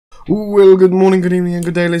Well, good morning, good evening, and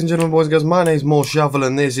good day, ladies and gentlemen, boys and girls. My name is More Shuffle,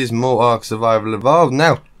 and this is More Ark Survival Evolved.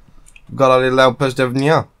 Now, we've got our little outpost over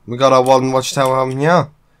here. We've got our one watchtower over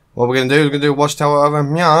here. What we're going to do is we're going to do a watchtower over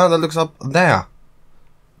here that looks up there.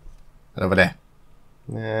 Over there.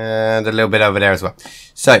 And a little bit over there as well.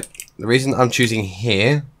 So, the reason I'm choosing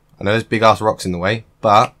here, I know there's big ass rocks in the way,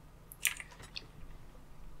 but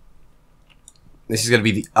this is going to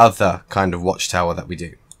be the other kind of watchtower that we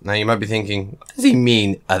do. Now you might be thinking, what does he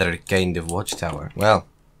mean, other kind of watchtower? Well,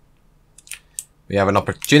 we have an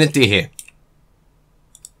opportunity here.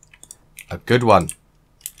 A good one.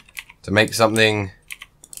 To make something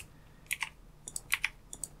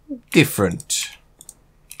different.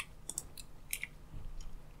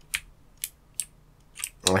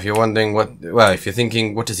 If you're wondering if you're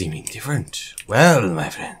thinking, what does he mean different? Well, my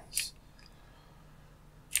friends,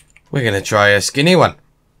 we're going to try a skinny one.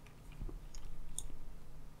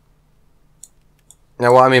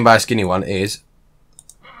 Now, what I mean by a skinny one is,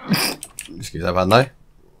 excuse that, no.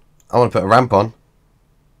 I want to put a ramp on,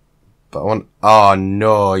 but I want. Oh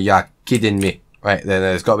no, you're kidding me! Right,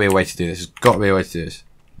 there's got to be a way to do this. There's got to be a way to do this.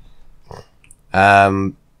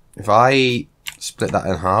 If I split that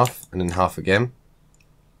in half and then half again,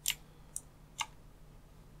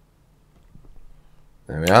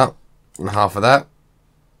 there we are, and half of that,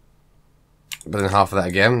 but then half of that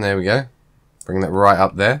again. There we go. Bring that right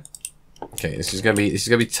up there. Okay, this is gonna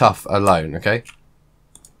be tough alone. Okay.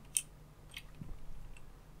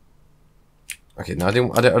 Okay, no, I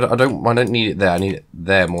don't need it there. I need it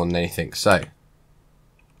there more than anything. So,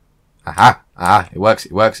 it works.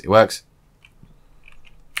 It works. It works.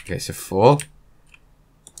 Okay, so 4.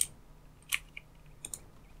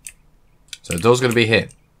 So the door's gonna be here.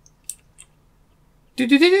 You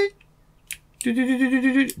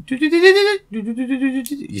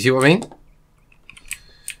see what I mean?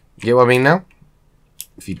 You get what I mean now?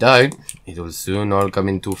 If you don't, it will soon all come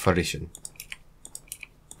into fruition.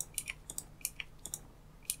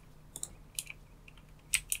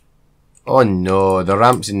 Oh no, the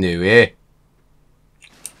ramp's in the way.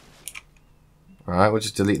 Alright, we'll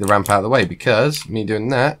just delete the ramp out of the way because me doing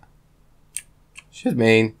that should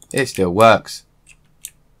mean it still works.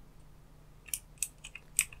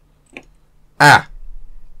 Ah!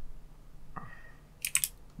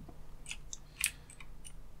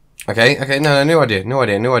 Okay, no, new idea.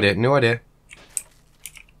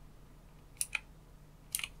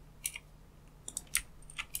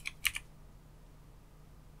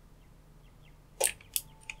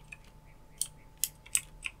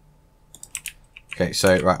 Okay,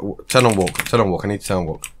 so, right, turn on walk, I need to turn on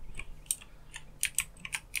walk.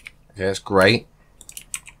 Okay, that's great.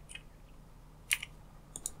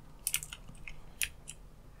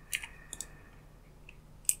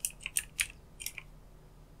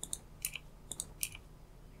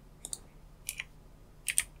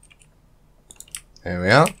 There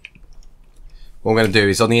we are. What we're going to do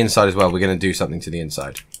is on the inside as well, we're going to do something to the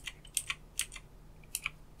inside.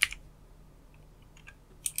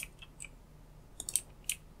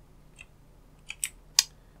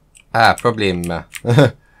 Ah, problem.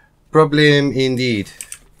 Problem indeed.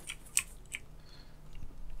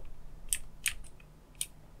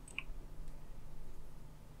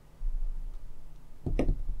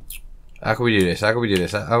 How can we do this?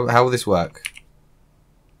 How will this work?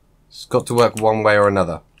 It's got to work one way or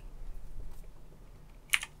another.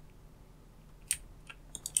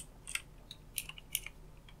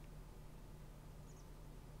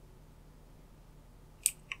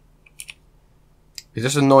 It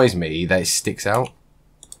just annoys me that it sticks out.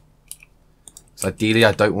 So ideally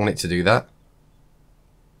I don't want it to do that.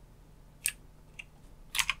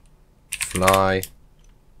 Fly.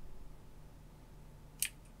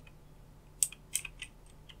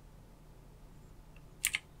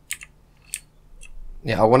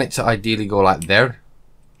 Yeah, I want it to ideally go like there.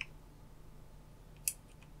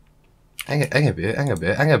 Hang a bit. I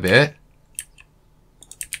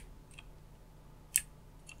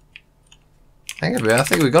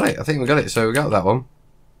think we got it. So we got that one.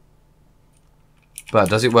 But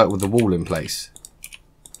does it work with the wall in place?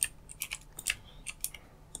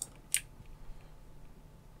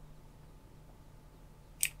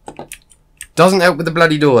 Doesn't help with the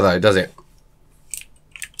bloody door though, does it?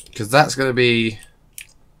 Because that's going to be...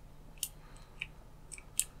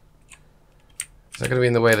 Is that going to be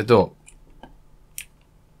in the way of the door?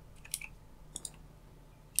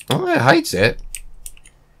 Oh, it hates it.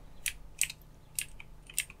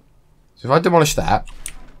 So if I demolish that,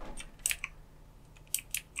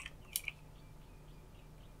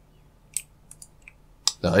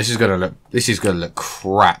 no, this is gonna look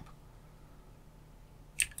crap.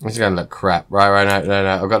 This is going to look crap. Right, no.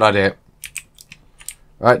 I've got an idea.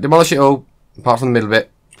 Right, demolish it all, apart from the middle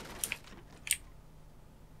bit.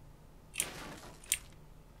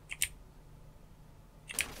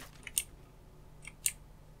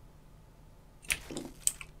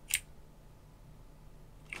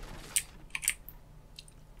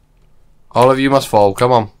 All of you must fall,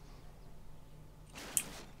 come on.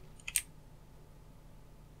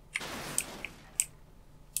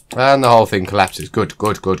 And the whole thing collapses. Good.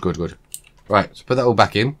 Right, so put that all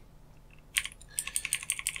back in.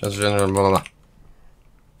 Right,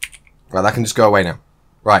 that can just go away now.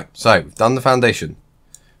 Right, so we've done the foundation.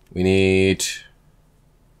 We need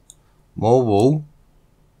more wool.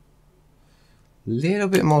 A little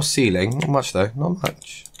bit more ceiling. Not much though, not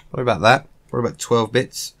much. What about that? What about 12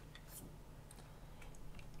 bits?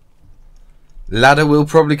 Ladder will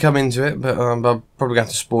probably come into it, but I'm probably going to have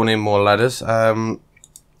to spawn in more ladders.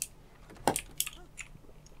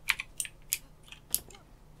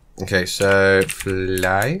 Okay, so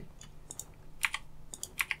fly.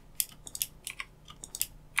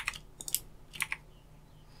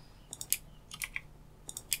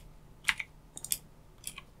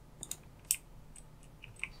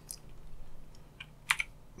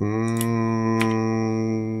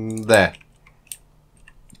 There.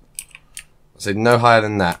 So no higher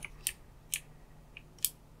than that.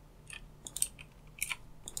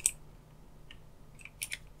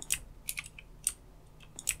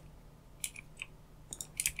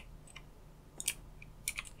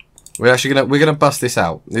 We're gonna bust this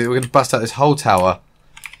out. We're gonna bust out this whole tower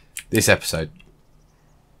this episode.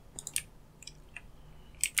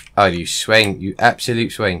 Oh, you swing, you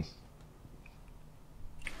absolute swing.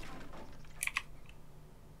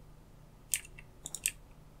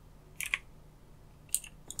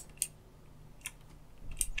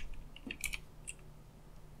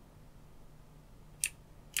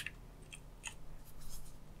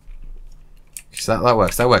 So that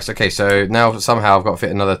works. Okay, so now somehow I've got to fit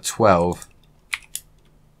another 12.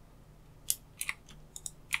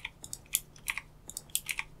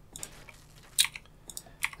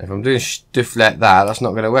 If I'm doing stuff like that, that's not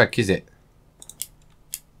going to work, is it?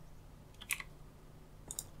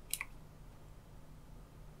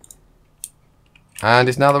 And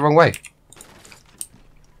it's now the wrong way.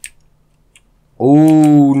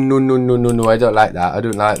 Oh, no, I don't like that.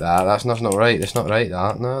 That's not right. That's not right,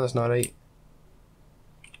 that. No, that's not right.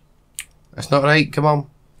 That's not right, come on.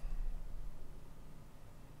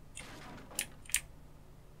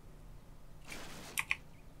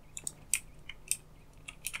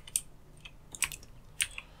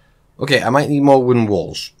 Okay, I might need more wooden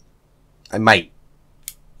walls. I might.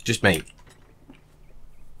 Just might.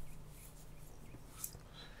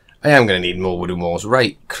 I am going to need more wooden walls.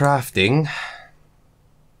 Right, crafting.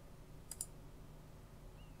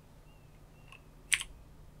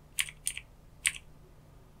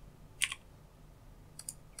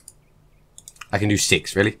 I can do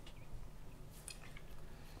 6, really?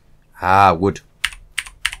 Ah, wood.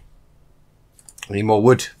 I need more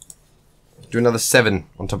wood. Do another 7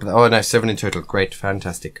 on top of that. Oh, no, 7 in total. Great,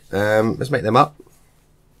 fantastic. Let's make them up.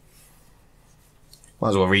 Might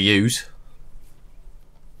as well reuse.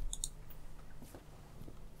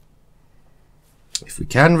 If we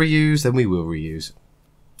can reuse, then we will reuse.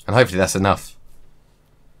 And hopefully that's enough.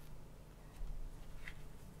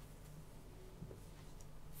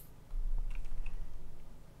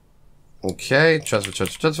 Okay,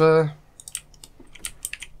 transfer.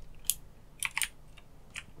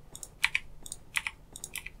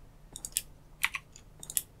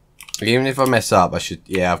 Even if I mess up, I should...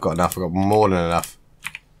 Yeah, I've got enough. I've got more than enough.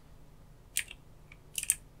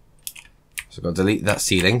 So I've got to delete that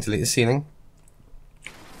ceiling. Delete the ceiling.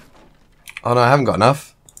 Oh no, I haven't got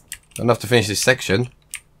enough. Not enough to finish this section.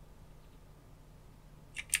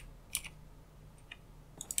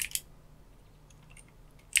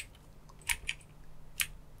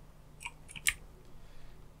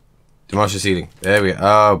 Demolish the ceiling. There we go.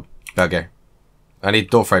 Oh, bugger. I need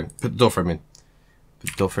door frame. Put the door frame in. Put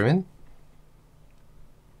the door frame in.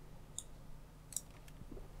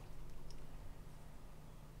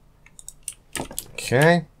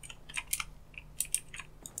 Okay.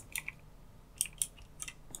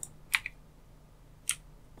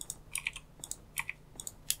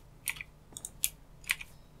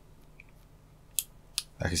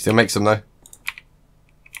 I can still make some though.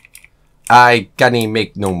 I can't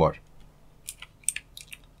make no more.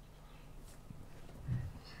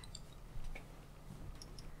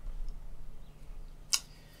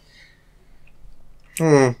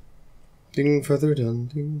 Ding further down,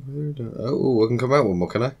 ding further down. Oh, I can come out one more,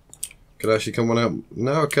 can I? Can I actually come one out?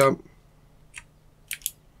 No, I can't.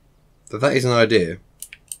 that is an idea.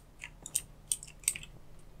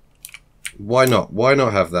 Why not? Why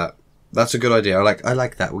not have that? That's a good idea. I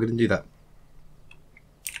like that. We're gonna do that.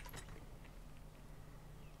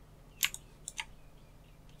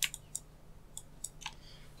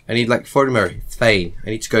 I need like Fortimer, Thane. I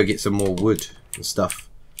need to go get some more wood and stuff.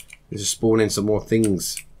 I need to spawn in some more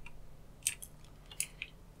things.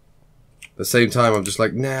 At the same time, I'm just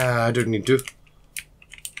like, nah, I don't need to.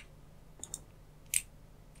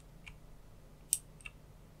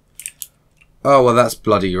 Oh well, that's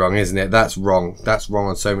bloody wrong, isn't it? That's wrong. That's wrong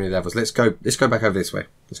on so many levels. Let's go back over this way.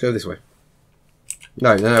 Let's go this way.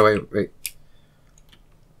 No, wait.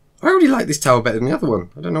 I already like this tower better than the other one.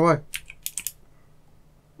 I don't know why.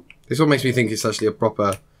 This one makes me think it's actually a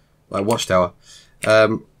proper, like, watchtower.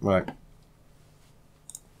 Right.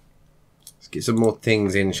 Let's get some more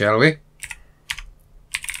things in, shall we?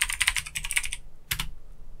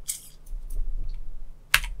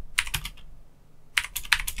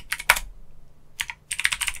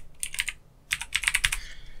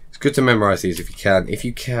 It's good to memorize these if you can. If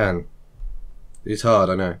you can. It's hard,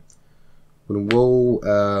 I know. I'm gonna roll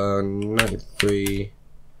 93,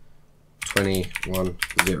 21,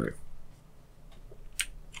 0.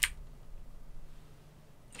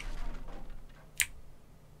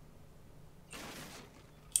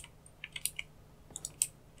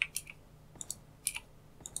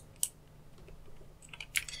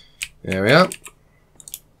 There we are.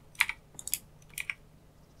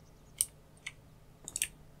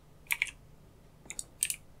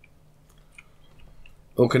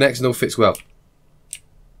 All connects and all fits well.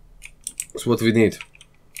 So what do we need?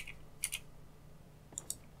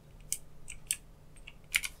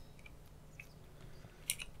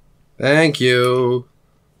 Thank you.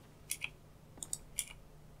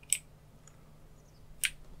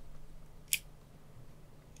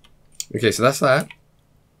 Okay, so that's that.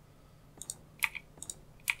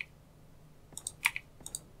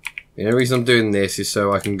 The only reason I'm doing this is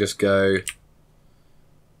so I can just go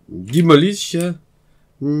demolish,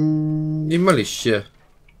 demolish.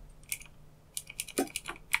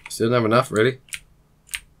 Still don't have enough, really.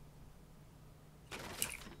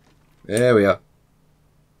 There we are.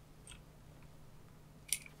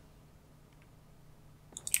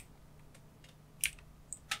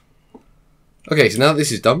 Okay, so now that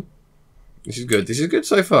this is done, this is good. This is good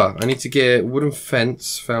so far. I need to get wooden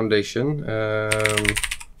fence foundation.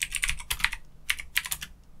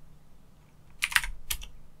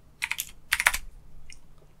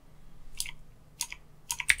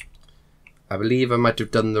 I believe I might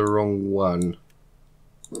have done the wrong one.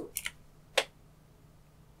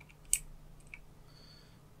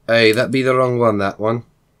 Hey, that'd be the wrong one, that one.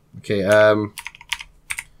 Okay,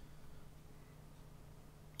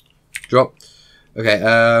 drop. Okay,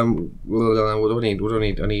 what do I need? What do I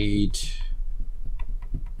need? I need...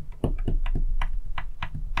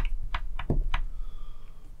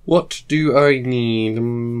 What do I need?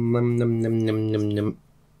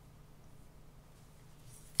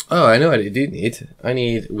 Oh, I know what I do need. I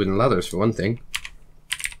need wooden ladders for one thing.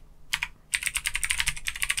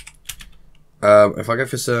 If I go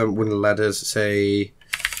for some wooden ladders, say...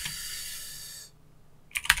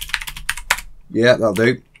 Yeah, that'll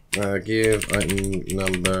do. Give item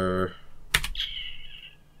number...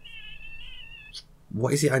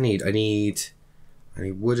 What is it I need? I need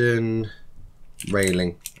wooden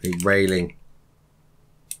railing. I need railing.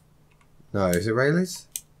 No, is it railings?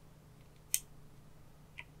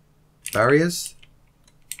 Barriers?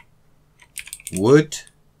 Wood?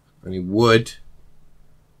 I need wood.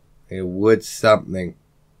 I need wood something.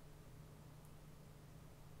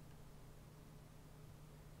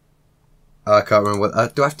 I can't remember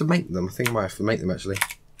what... do I have to make them? I think I might have to make them actually.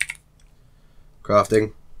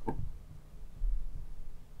 Crafting.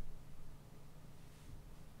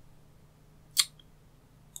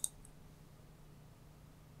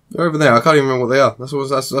 They're over there. I can't even remember what they are. That's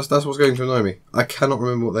what's going to annoy me. I cannot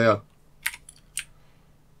remember what they are.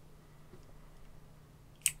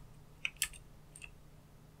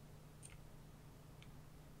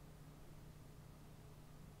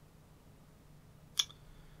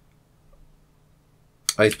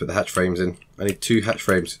 I need to put the hatch frames in. I need 2 hatch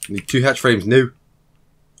frames. I need 2 hatch frames now.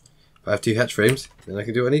 If I have 2 hatch frames, then I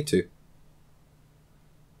can do what I need to.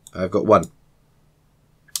 I've got 1.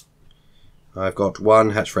 I've got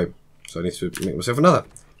 1 hatch frame. So I need to make myself another.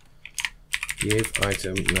 Give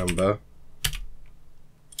item number.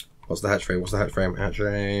 What's the hatch frame? What's the hatch frame? Hatch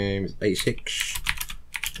frame is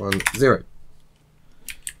 8610.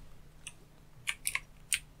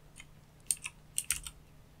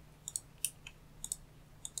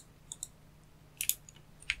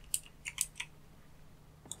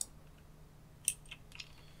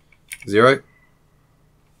 0.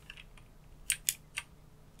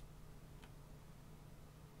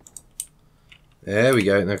 There we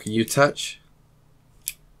go. Now can you touch?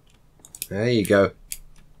 There you go.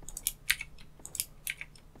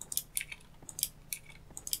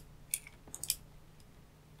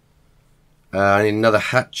 I need another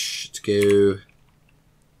hatch to go.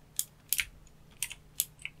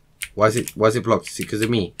 Why is it blocked? Is it because of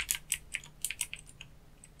me?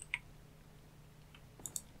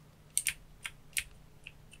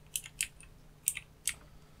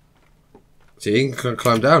 See, you can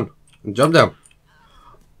climb down and jump down.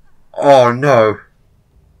 Oh no.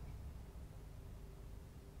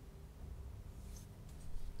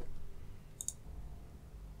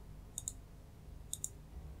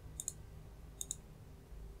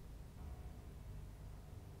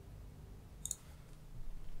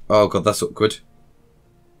 Oh god, that's awkward.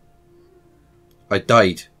 I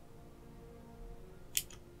died.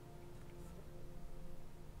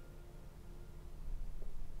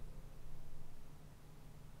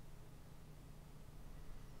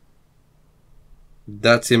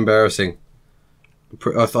 That's embarrassing.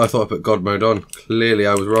 I thought I put God mode on. Clearly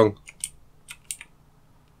I was wrong.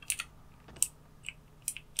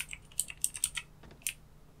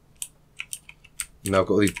 Now I've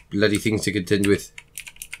got all these bloody things to contend with.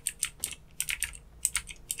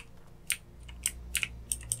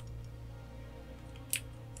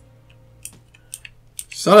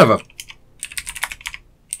 Son of a...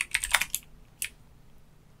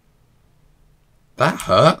 That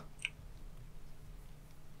hurt.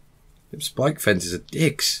 Them spike fences are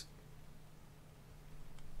dicks.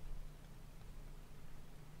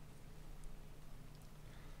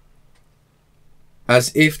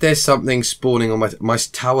 As if there's something spawning on my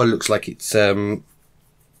tower. Looks like it's it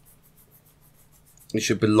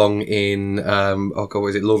should belong in oh god, what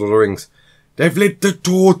is it? Lord of the Rings. They've lit the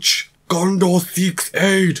torch. Gondor seeks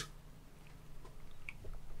aid.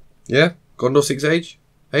 Yeah, Gondor seeks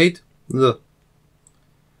aid. Ugh.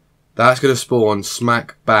 That's gonna spawn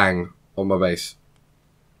smack bang on my base.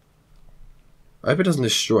 I hope it doesn't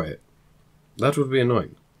destroy it. That would be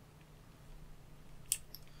annoying.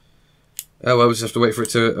 Oh well, we'll just have to wait for it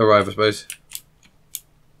to arrive, I suppose.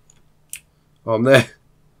 Oh, I'm there.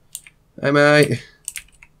 Hey mate.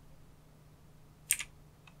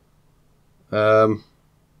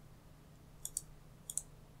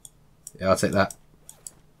 Yeah, I'll take that.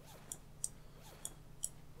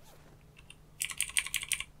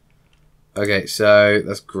 Okay, so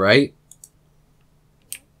that's great.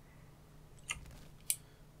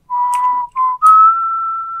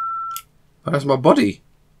 Oh, that's my body.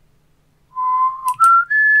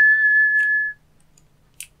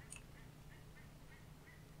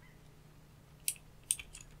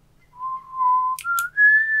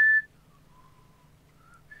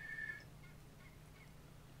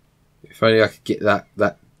 If only I could get that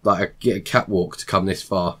like get a catwalk to come this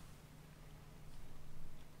far.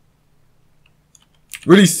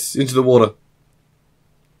 Release into the water.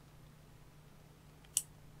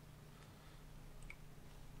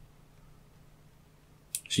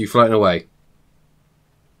 So you floating away.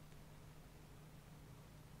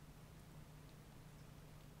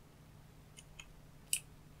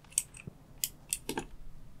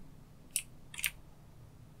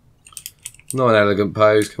 Not an elegant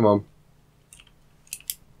pose, come on.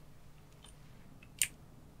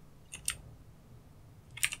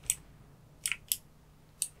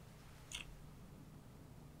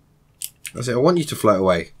 That's it, I want you to float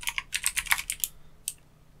away.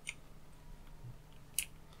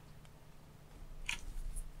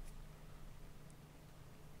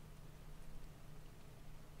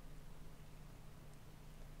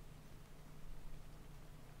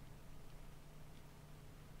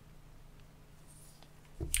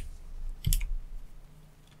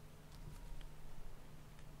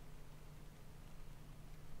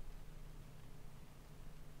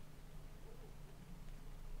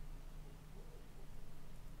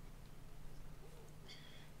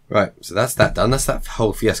 Right, so that's that done. That's that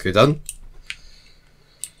whole fiasco done.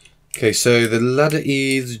 Okay, so the ladder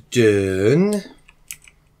is done.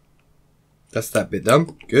 That's that bit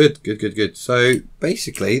done. Good, good, good, good. So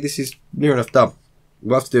basically, this is near enough done.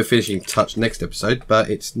 We'll have to do a finishing touch next episode, but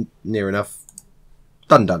it's near enough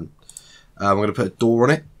done. I'm going to put a door on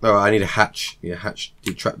it. Oh, I need a hatch. Yeah, hatch,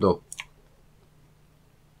 the trapdoor.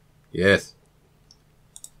 Yes.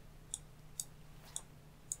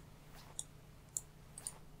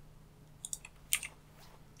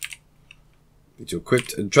 Get you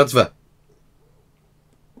equipped and transfer.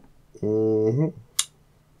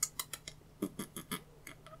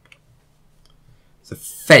 It's a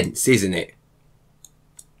fence, isn't it?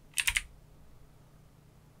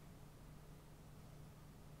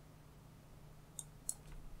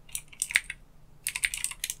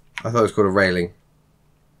 I thought it was called a railing.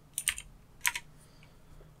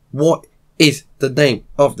 What is the name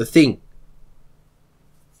of the thing?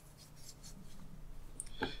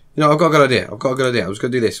 You know, I've got a good idea. I'm just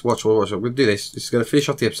going to do this. Watch. I'm going to do this. This is going to finish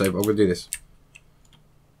off the episode, but I'm going to do this.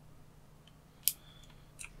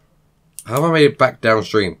 How have I made it back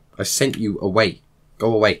downstream? I sent you away.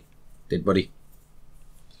 Go away, dead buddy.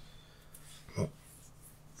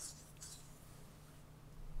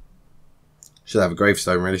 Should have a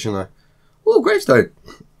gravestone, really, shouldn't I? Oh, gravestone!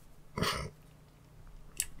 A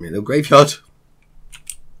little graveyard.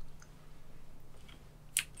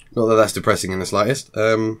 Not that that's depressing in the slightest.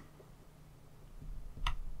 Come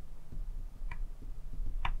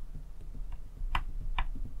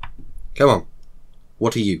on.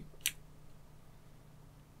 What are you?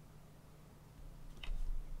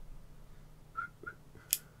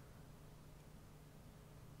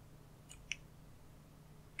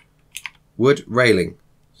 Wood railing.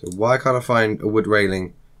 So why can't I find a wood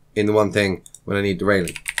railing in the one thing when I need the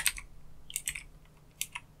railing?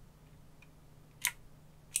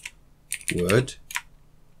 Wood.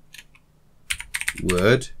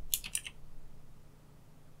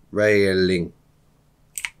 Railing.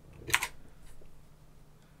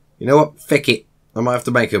 You know what? Feck it. I might have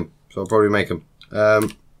to make them. So I'll probably make them. Yeah,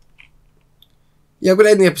 I'm going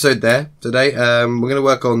to end the episode there today. We're going to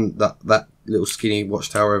work on that little skinny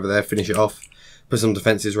watchtower over there. Finish it off. Put some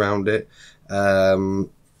defences around it.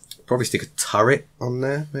 Probably stick a turret on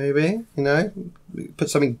there, maybe. You know? Put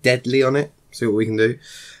something deadly on it. See what we can do.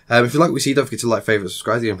 If you like what we see, don't forget to like, favourite,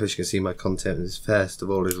 subscribe. The only place you can see my content is first of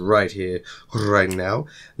all is right here, right now.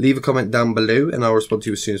 Leave a comment down below and I'll respond to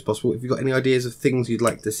you as soon as possible. If you've got any ideas of things you'd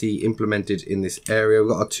like to see implemented in this area,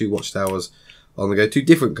 we've got our 2 watchtowers on the go. 2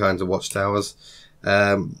 different kinds of watchtowers.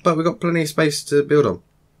 But we've got plenty of space to build on.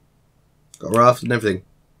 Got a raft and everything.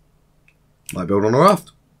 Might build on a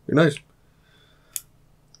raft. Who knows?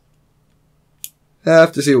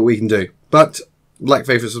 Have to see what we can do. But, like,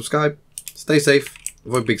 favourite, subscribe. Stay safe.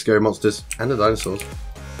 Avoid big scary monsters and the dinosaurs.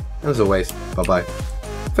 And as always, bye-bye.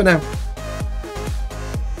 For now.